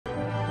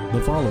The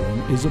following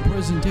is a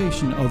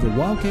presentation of the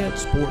Wildcat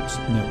Sports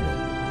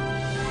Network.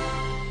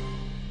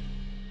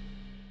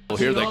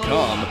 Here they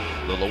come,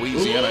 the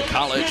Louisiana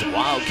College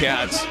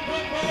Wildcats.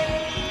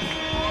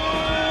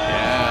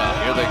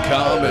 Yeah, here they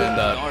come, and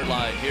yard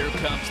line. Here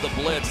comes the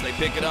blitz. They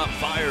pick it up,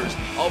 fires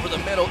over the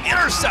middle,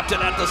 intercepted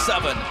at the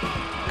 7.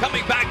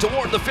 Coming back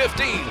toward the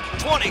 15,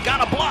 20,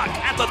 got a block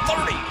at the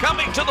 30,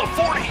 coming to the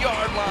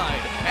 40-yard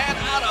line, and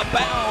out of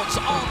bounds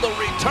on the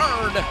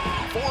return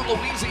for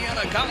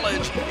Louisiana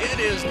College. It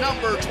is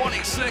number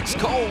 26,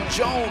 Cole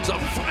Jones, a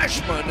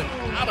freshman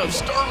out of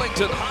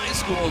Sterlington High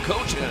School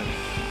coaching.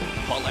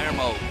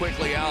 Palermo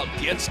quickly out,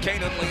 gets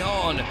Kanan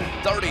Leon,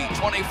 30,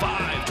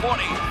 25,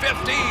 20,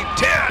 15,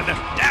 10,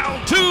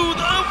 down to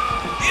the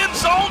end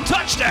zone,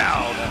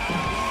 touchdown.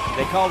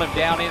 They called him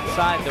down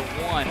inside the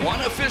 1. One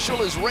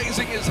official is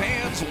raising his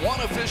hands, one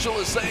official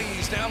is saying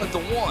he's down at the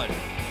 1.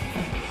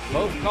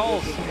 Both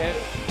calls.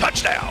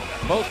 Touchdown.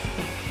 Both.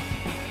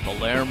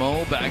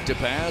 Palermo back to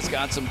pass,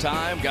 got some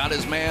time, got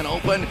his man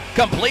open,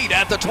 complete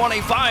at the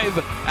 25,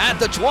 at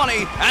the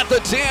 20, at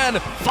the 10,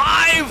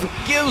 5,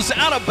 gives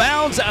out of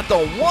bounds at the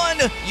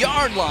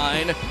 1-yard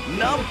line.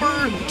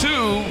 Number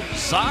 2,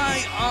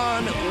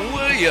 Zion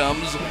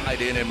Williams. Right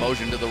in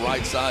motion to the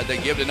right side, they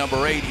give to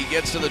number 8, he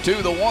gets to the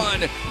 2, the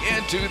 1,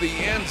 into the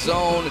end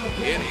zone.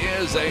 It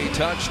is a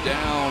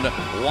touchdown.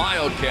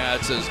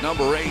 Wildcats as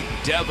number 8,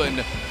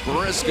 Devin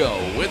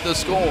Briscoe with the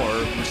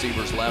score.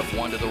 Receivers left,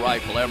 1 to the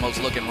right. Palermo's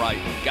looking right.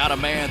 Got a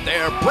man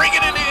there, bringing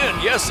it in.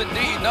 Yes,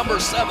 indeed. Number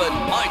 7,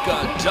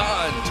 Micah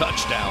Dunn.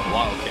 Touchdown,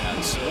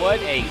 Wildcats.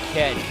 What a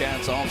catch.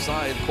 Cats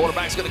offside.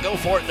 Quarterback's going to go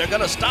for it. They're going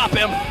to stop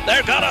him.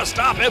 They're going to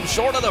stop him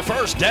short of the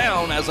first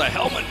down as a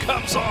helmet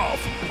comes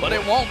off. But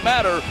it won't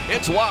matter.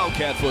 It's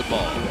Wildcat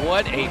football.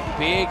 What a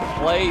big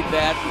play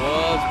that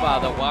was by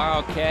the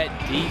Wildcat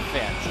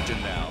defense.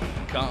 And now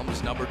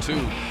comes number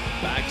 2.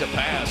 Back to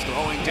pass,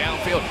 throwing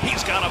downfield.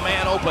 He's got a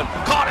man open.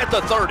 Caught at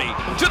the 30,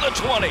 to the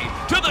 20,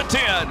 to the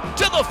 10,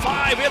 to the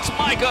 5. It's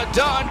Micah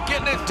Dunn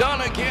getting it done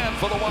again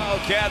for the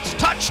Wildcats.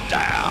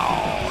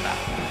 Touchdown!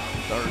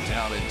 3rd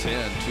down and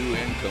 10, 2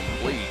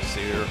 incompletes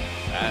here.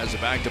 As a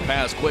back to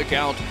pass, quick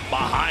out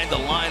behind the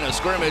line of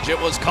scrimmage. It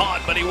was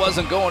caught, but he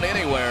wasn't going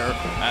anywhere.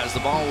 As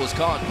the ball was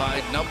caught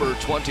by number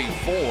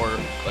 24,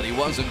 but he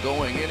wasn't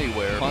going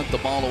anywhere. Punt the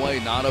ball away,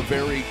 not a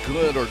very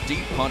good or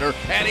deep punter,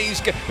 and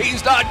he's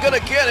not going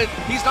to get it.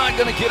 He's not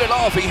going to get it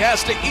off. He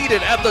has to eat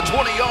it at the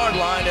 20-yard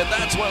line, and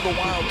that's where the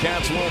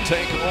Wildcats will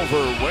take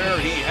over, where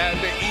he had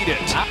to eat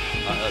it.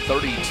 A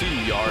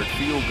 32-yard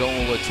field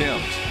goal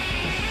attempt.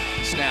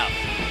 Snap.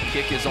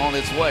 Kick is on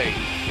its way.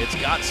 It's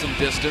got some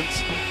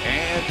distance,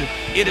 and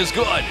it is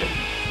good.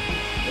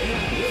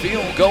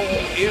 Field goal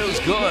is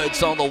good,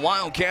 so the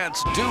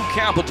Wildcats do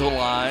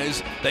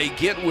capitalize. They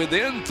get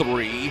within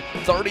 3,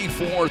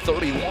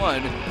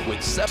 34-31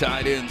 with 7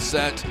 tight end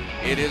set.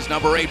 It is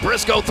number 8,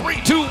 Briscoe,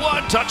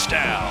 3-2-1,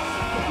 touchdown.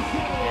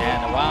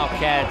 And the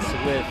Wildcats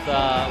with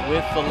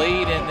the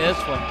lead in this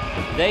one.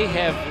 They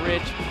have,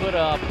 Rich, put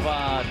up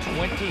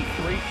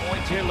 23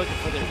 points here, looking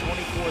for their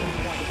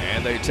 24th point.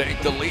 And they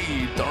take the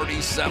lead,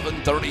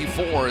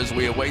 37-34, as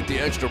we await the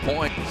extra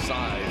point.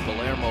 Side,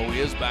 Palermo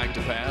is back to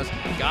pass.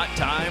 Got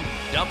time,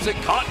 dumps it,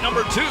 caught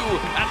number 2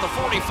 at the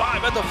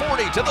 45, at the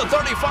 40, to the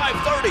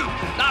 35-30.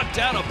 Knocked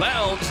out of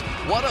bounds.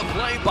 What a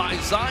play by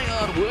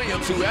Zion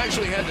Williams, who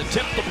actually had to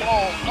tip the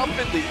ball up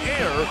in the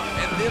air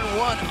and then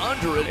run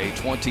under it. A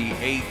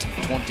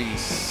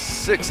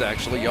 28-26,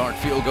 actually, yard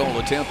field goal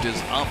attempt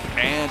is up,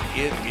 and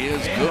it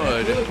is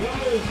good.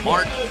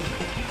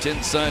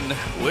 Martinson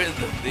with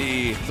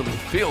the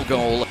field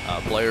goal.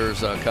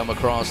 Players come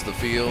across the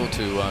field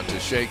to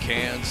shake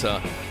hands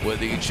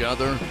with each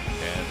other.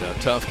 And a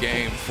tough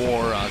game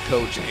for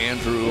Coach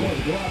Andrew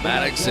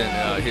Maddox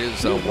and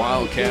his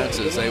Wildcats,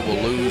 as they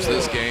will lose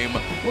this game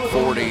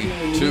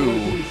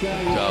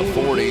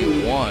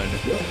 42-41.